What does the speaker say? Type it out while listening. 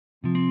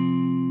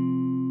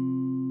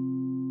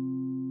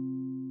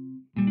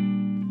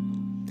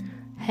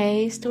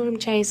Hey, Storm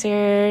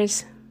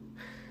Chasers.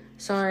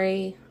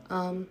 Sorry,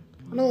 I'm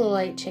a little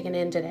late checking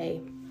in today,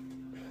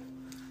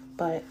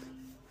 but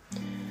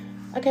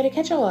I gotta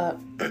catch y'all up.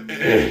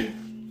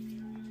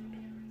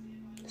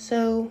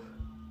 So,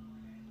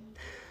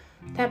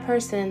 that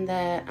person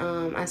that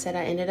I said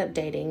I ended up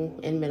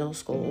dating in middle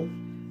school,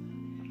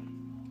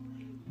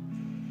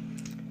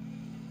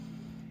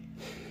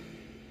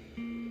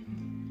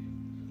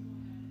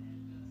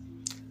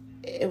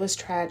 it was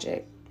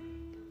tragic.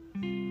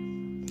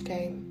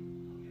 Okay.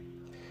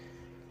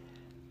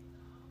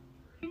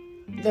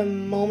 The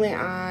moment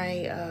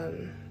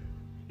I'm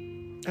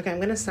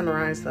going to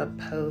summarize the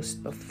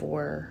post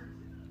before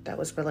that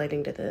was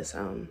relating to this.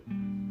 I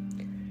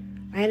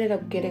ended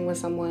up getting with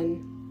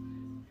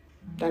someone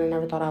that I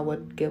never thought I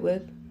would get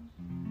with.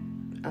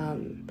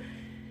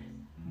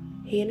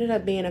 He ended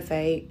up being a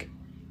fake,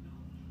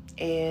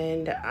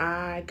 and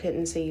I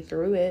couldn't see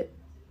through it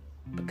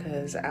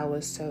because I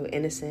was so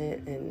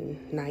innocent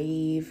and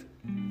naive.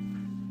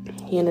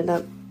 He ended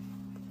up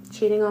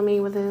cheating on me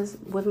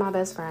with my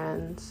best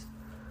friends.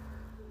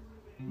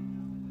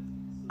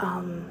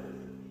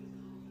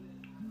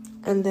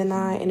 And then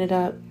I ended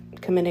up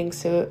committing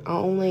suicide.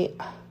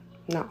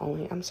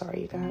 I'm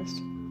sorry, you guys.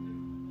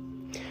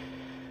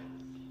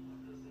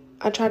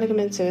 I tried to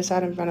commit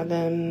suicide in front of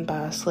him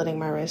by slitting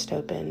my wrist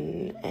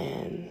open,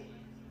 and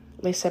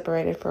we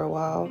separated for a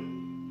while.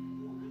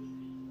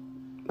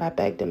 I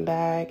begged him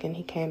back, and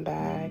he came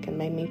back and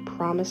made me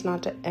promise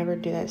not to ever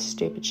do that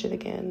stupid shit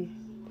again.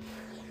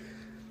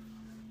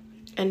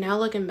 And now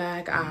looking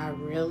back, I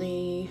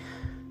really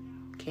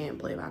can't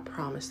believe I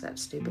promised that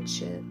stupid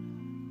shit.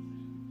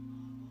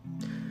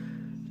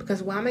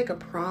 Because why make a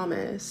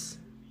promise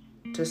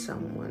to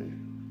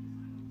someone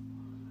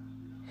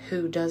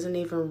who doesn't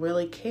even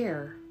really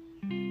care?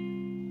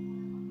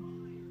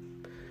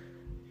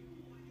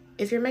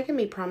 If you're making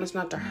me promise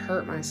not to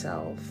hurt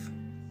myself,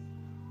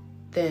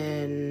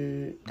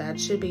 then that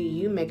should be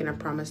you making a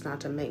promise not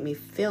to make me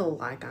feel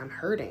like I'm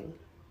hurting.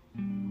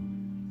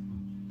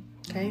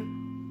 Okay?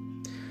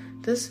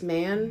 This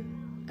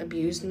man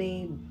abused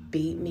me,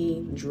 beat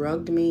me,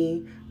 drugged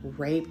me,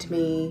 raped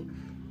me,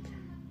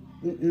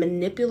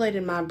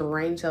 manipulated my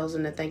brain cells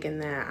into thinking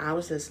that I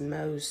was this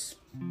most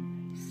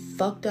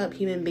fucked up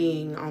human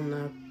being on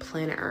the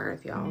planet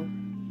Earth, y'all.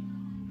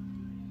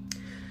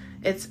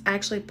 It's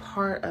actually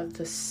part of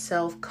the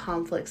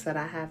self-conflicts that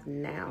I have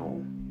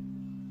now.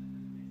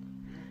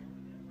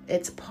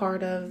 It's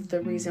part of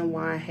the reason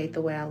why I hate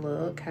the way I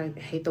look, I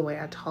hate the way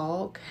I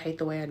talk, hate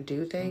the way I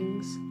do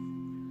things.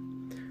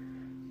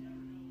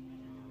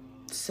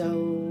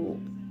 So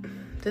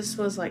this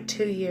was like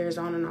 2 years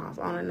on and off,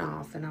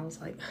 and I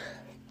was like,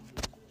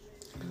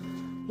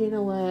 you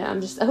know what, I'm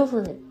just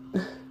over it.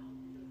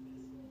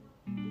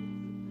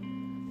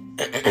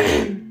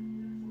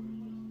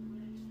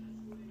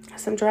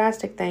 Some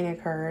drastic thing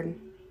occurred,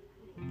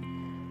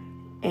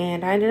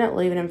 and I ended up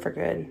leaving him for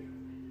good.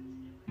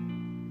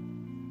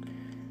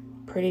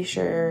 Pretty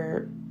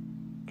sure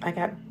I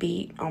got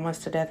beat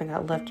almost to death and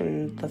got left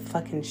in the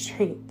fucking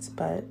streets,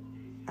 but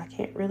I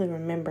can't really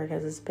remember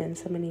because it's been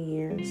so many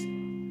years.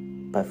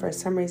 But for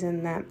some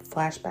reason, that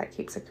flashback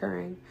keeps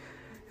occurring,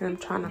 and I'm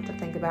trying not to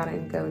think about it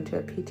and go into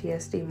a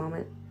PTSD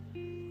moment.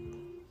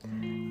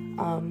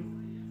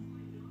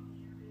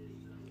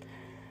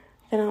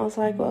 And I was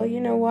like, well, you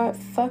know what?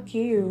 Fuck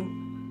you.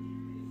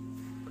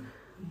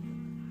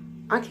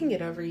 I can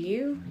get over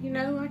you, you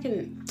know? I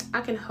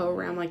can hoe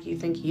around like you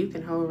think you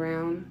can hoe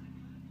around.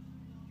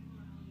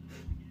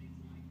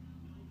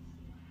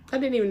 I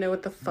didn't even know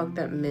what the fuck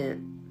that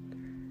meant.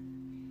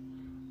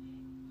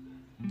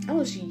 I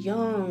was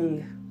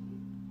young.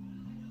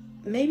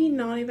 Maybe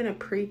not even a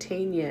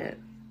preteen yet.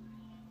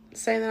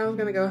 Saying that I was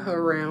gonna go hoe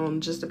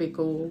around just to be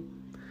cool.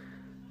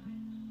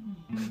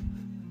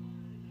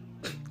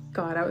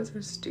 God, I was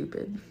so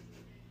stupid.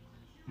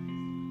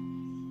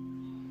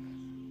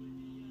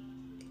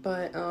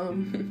 But,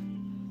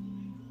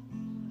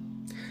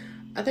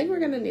 I think we're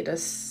gonna need a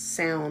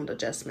sound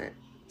adjustment.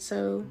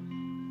 So,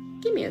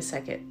 give me a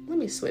second. Let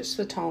me switch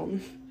the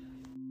tone.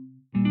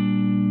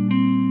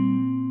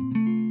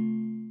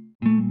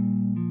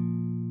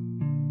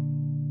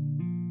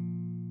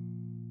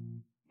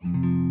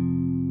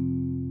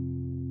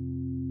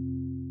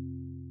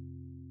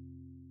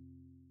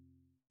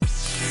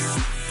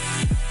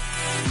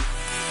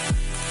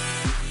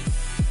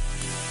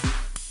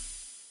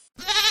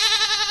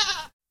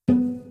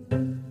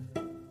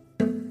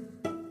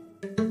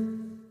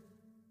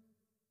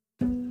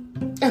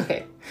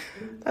 Okay,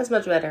 that's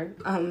much better.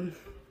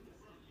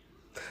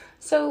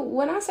 So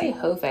when I say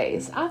hoe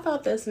face, I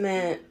thought this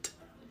meant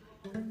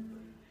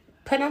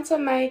putting on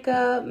some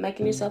makeup,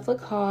 making yourself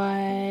look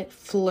hot,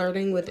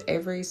 flirting with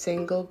every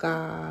single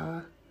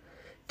guy,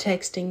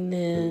 texting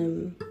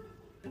them,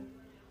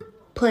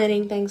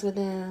 planning things with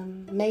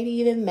them, maybe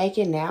even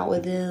making out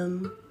with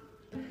them,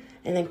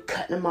 and then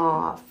cutting them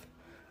off,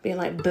 being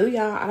like,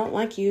 booyah, I don't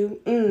like you,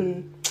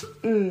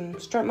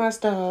 strut my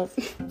stuff.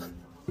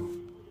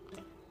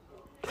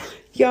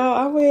 Y'all,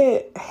 I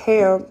went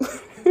ham.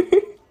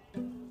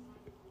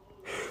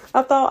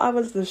 I thought I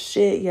was the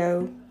shit,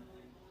 yo.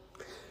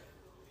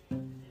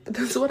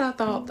 That's what I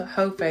thought the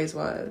hoe phase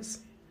was.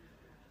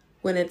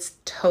 When it's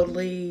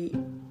totally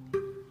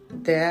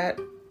that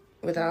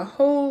with a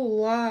whole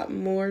lot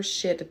more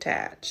shit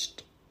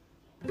attached.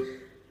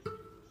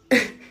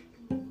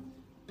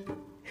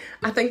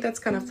 I think that's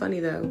kind of funny,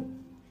 though.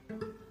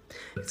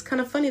 It's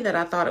kind of funny that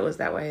I thought it was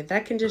that way.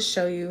 That can just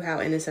show you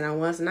how innocent I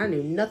was, and I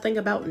knew nothing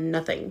about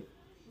nothing.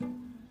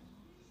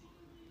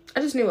 I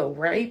just knew what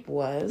rape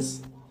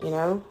was, you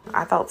know?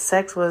 I thought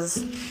sex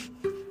was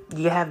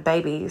you have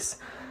babies.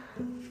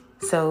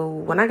 So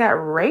when I got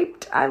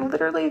raped, I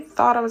literally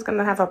thought I was going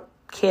to have a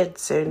kid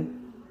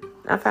soon.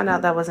 I found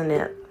out that wasn't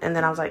it. And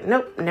then I was like,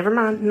 nope, never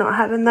mind. Not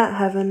having that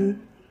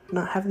heaven.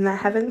 Not having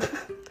that heaven.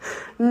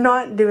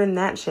 Not doing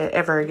that shit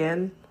ever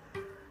again.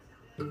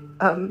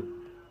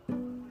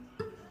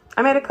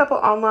 I made a couple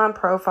online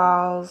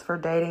profiles for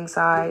dating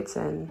sites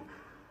and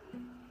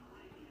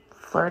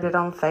flirted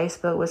on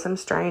Facebook with some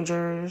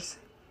strangers.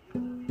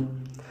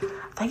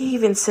 I think he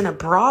even sent a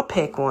bra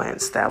pic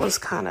once. That was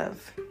kind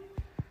of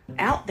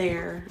out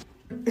there.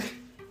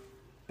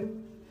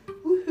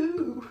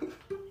 Woohoo.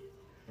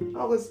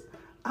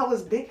 I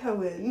was big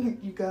hoeing,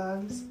 you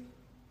guys.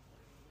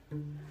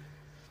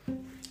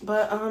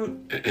 But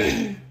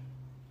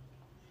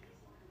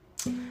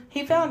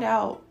he found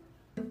out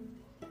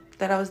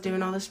that I was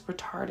doing all this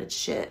retarded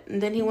shit,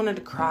 and then he wanted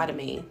to cry to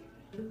me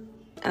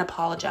and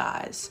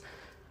apologize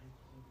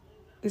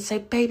and say,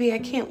 baby, I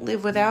can't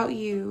live without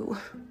you.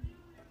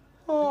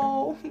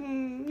 Oh,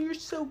 you're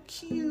so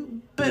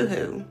cute.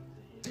 Boo-hoo.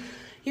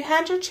 You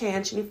had your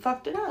chance and you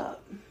fucked it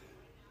up.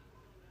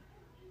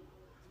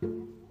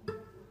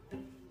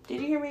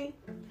 Did you hear me?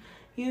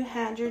 You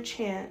had your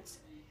chance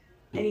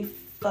and you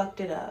fucked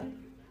it up.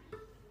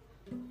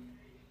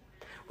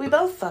 We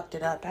both fucked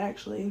it up,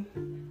 actually.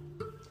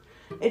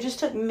 It just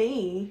took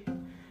me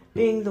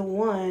being the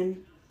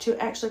one to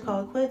actually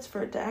call it quits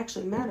for it to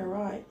actually matter,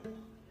 right?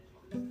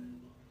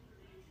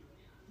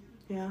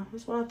 Yeah,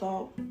 that's what I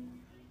thought.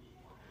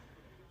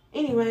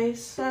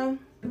 Anyways, so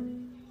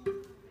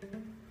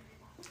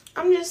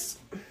I'm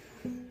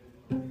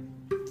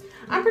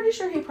pretty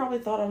sure he probably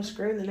thought I was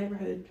screwing the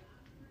neighborhood.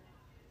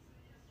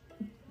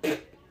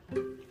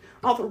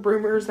 All the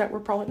rumors that were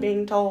probably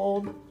being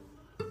told.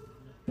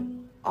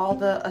 All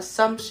the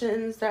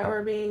assumptions that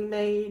were being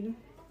made.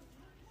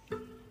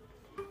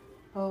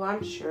 Oh,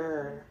 I'm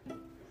sure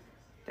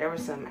there were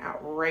some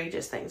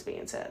outrageous things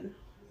being said.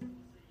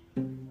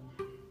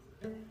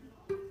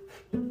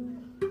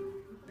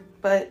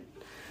 But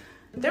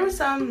there were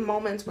some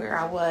moments where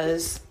I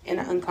was in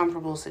an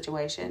uncomfortable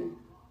situation.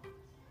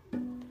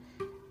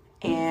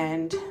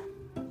 And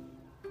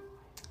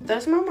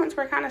those moments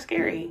were kind of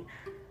scary.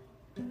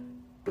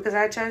 Because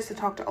I chose to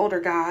talk to older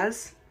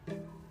guys.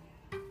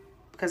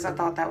 Because I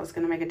thought that was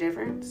going to make a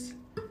difference.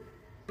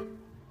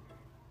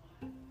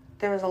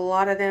 There was a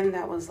lot of them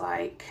that was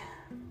like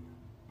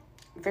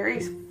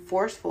very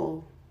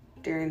forceful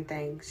during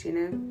things, you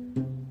know.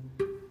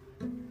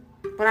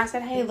 When I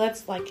said, hey,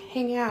 let's like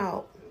hang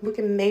out. We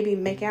can maybe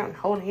make out and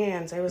hold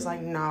hands. It was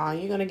like, nah,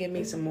 you're going to give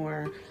me some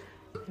more.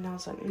 And I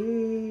was like,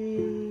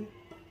 you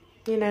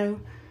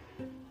know.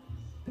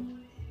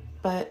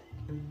 But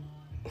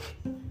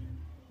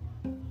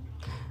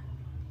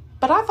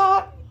I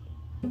thought,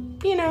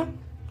 you know,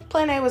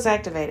 plan A was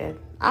activated.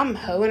 I'm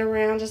hoeing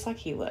around just like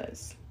he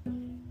was.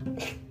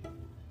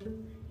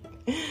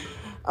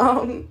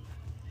 The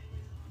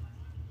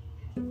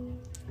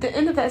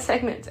end of that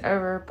segment's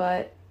over,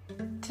 but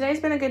today's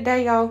been a good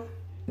day, y'all.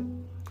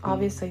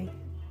 Obviously.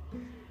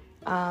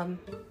 Got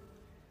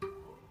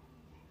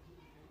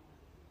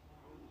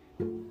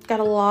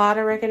a lot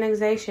of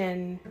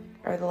recognition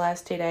over the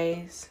last 2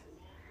 days.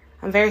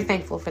 I'm very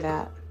thankful for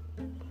that.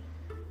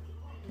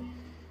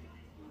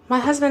 My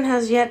husband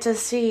has yet to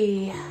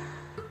see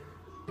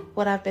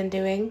what I've been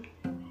doing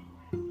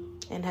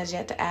and has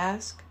yet to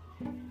ask.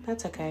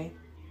 That's okay.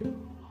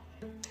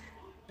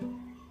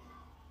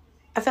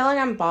 I feel like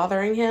I'm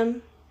bothering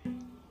him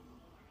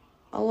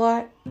a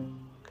lot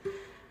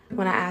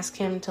when I ask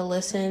him to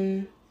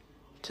listen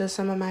to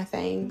some of my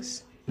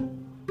things.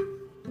 And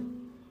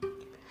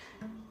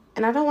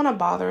I don't want to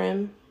bother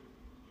him.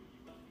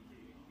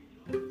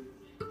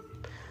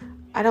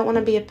 I don't want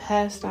to be a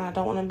pest and I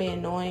don't want to be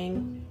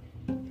annoying.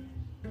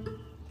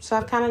 So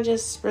I've kind of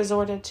just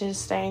resorted to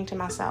staying to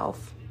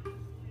myself.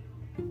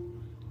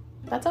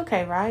 That's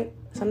okay, right?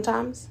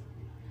 Sometimes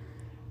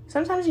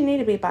you need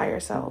to be by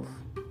yourself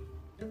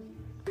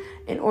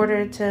in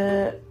order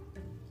to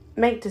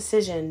make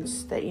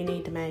decisions that you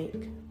need to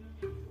make.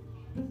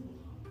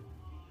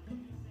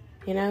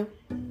 You know?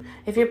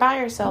 If you're by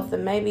yourself,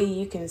 then maybe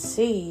you can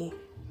see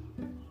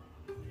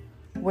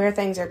where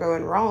things are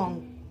going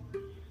wrong.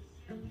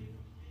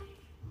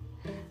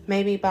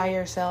 Maybe by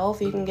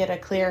yourself, you can get a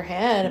clear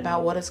head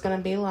about what it's going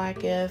to be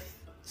like if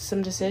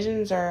some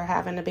decisions are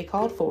having to be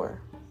called for.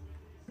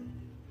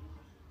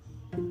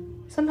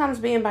 Sometimes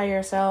being by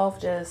yourself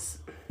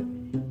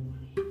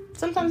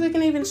sometimes it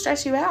can even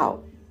stress you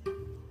out.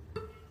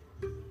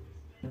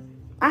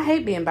 I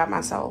hate being by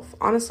myself,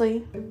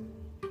 honestly.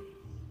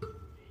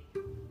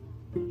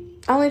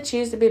 I only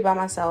choose to be by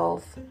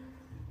myself.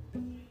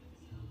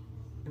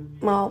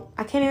 Well,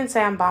 I can't even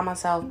say I'm by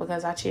myself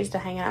because I choose to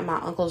hang out in my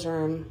uncle's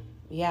room.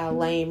 Yeah,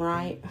 lame,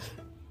 right?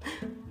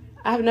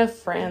 I have no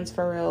friends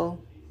for real.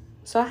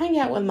 So I hang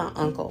out with my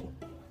uncle.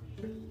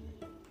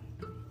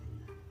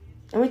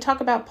 And we talk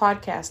about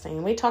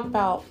podcasting. We talk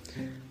about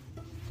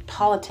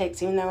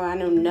politics, even though I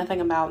know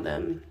nothing about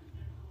them.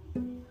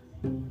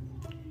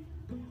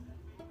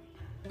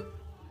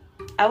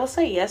 I will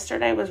say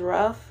yesterday was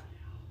rough.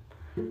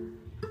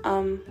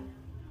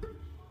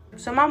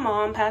 So my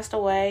mom passed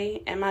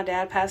away and my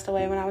dad passed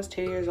away when I was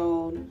 2 years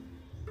old.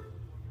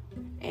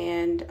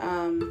 And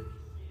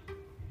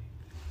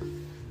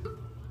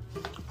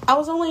I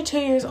was only 2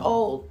 years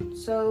old,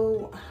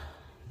 so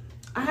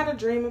I had a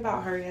dream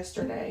about her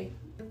yesterday.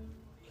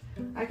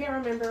 I can't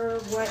remember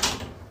what.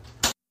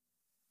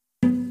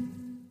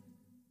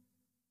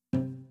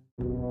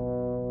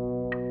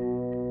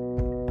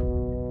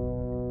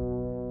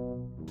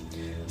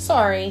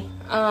 Sorry.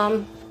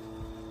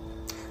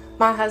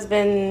 My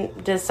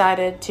husband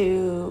decided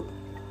to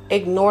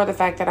ignore the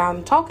fact that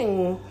I'm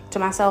talking to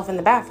myself in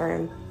the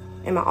bathroom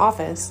in my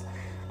office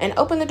and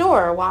open the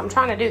door while I'm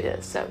trying to do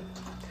this. So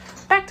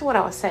back to what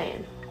I was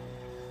saying.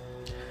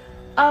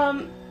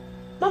 My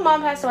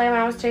mom passed away when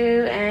I was 2,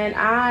 and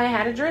I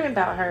had a dream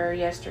about her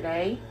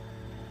yesterday.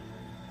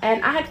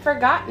 And I had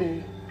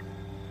forgotten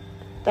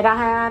that I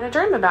had a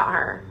dream about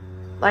her.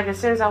 Like, as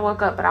soon as I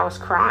woke up, but I was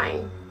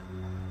crying.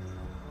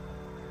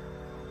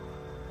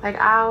 Like,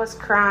 I was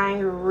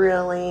crying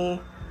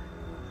really,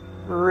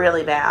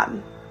 really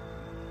bad.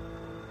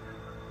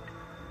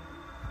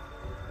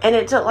 And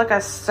it took, like,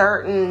 a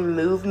certain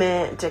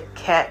movement to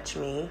catch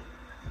me.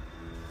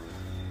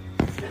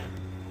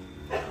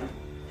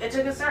 It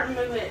took a certain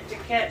movement to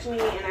catch me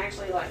and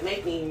actually, like,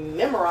 make me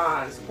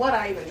memorize what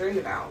I even dreamed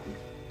about.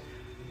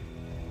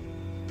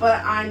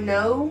 But I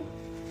know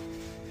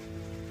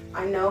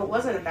it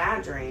wasn't a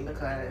bad dream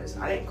because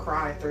I didn't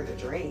cry through the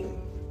dream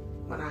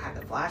when I had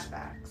the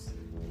flashbacks.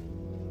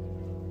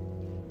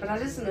 But I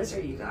just miss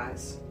her, you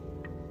guys.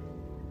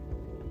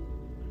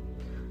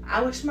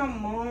 I wish my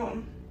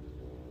mom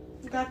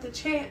got the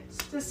chance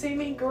to see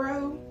me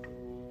grow.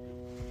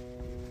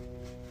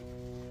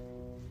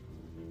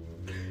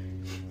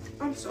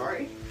 I'm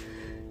sorry.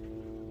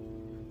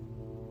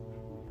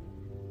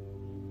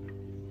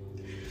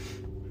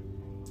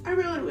 I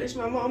really wish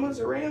my mom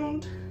was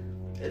around.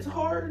 It's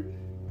hard.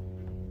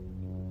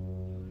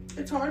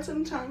 It's hard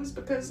sometimes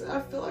because I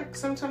feel like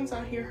sometimes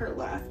I hear her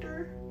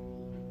laughter.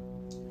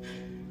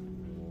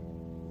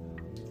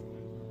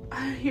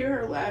 I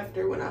hear her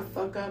laughter when I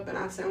fuck up and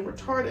I sound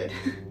retarded.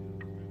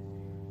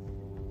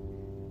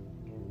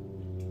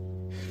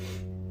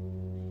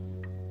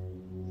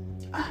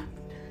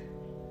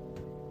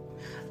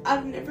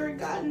 I've never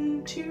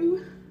gotten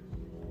to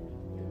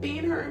be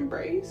in her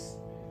embrace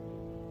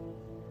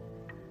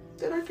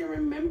that I can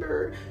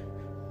remember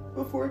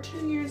before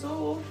 10 years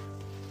old.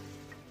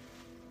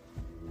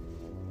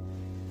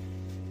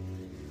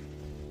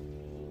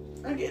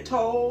 I get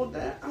told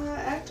that I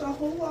act a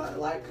whole lot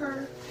like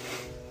her.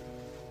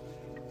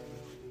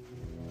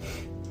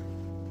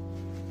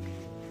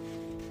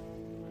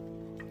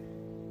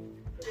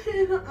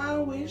 And I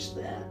wish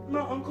that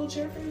my Uncle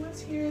Jeffrey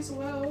was here as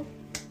well.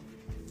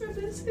 I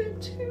miss him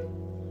too.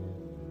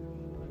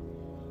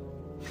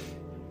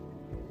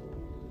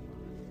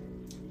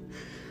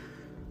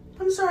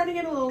 I'm sorry to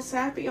get a little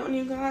sappy on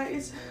you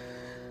guys.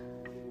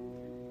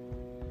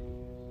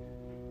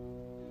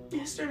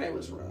 Yesterday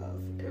was rough.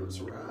 It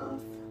was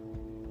rough.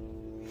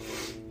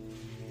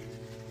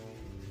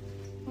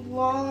 A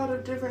lot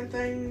of different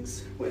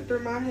things went through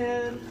my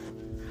head.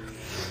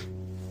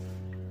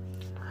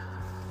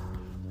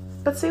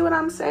 But see what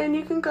I'm saying?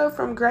 You can go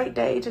from great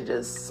day to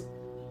just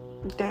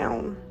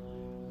down.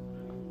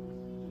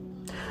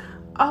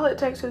 All it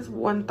takes is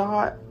one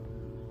thought.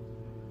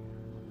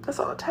 That's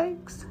all it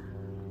takes.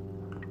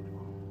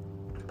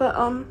 But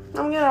I'm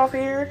gonna get off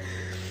here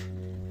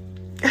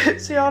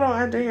so y'all don't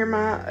have to hear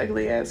my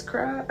ugly ass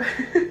cry.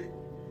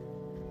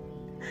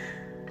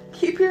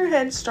 Keep your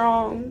head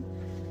strong.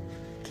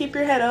 Keep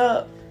your head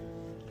up.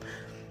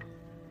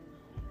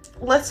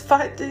 Let's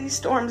fight these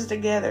storms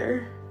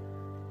together.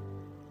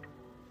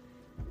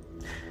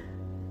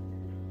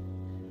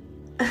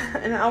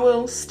 And I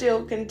will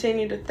still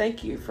continue to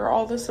thank you for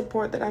all the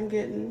support that I'm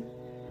getting.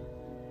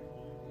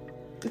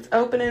 It's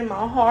opening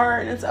my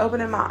heart and it's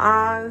opening my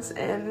eyes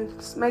and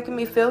it's making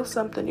me feel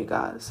something, you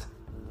guys.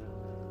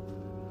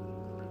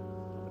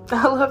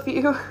 I love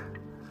you.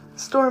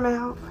 Storm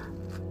out.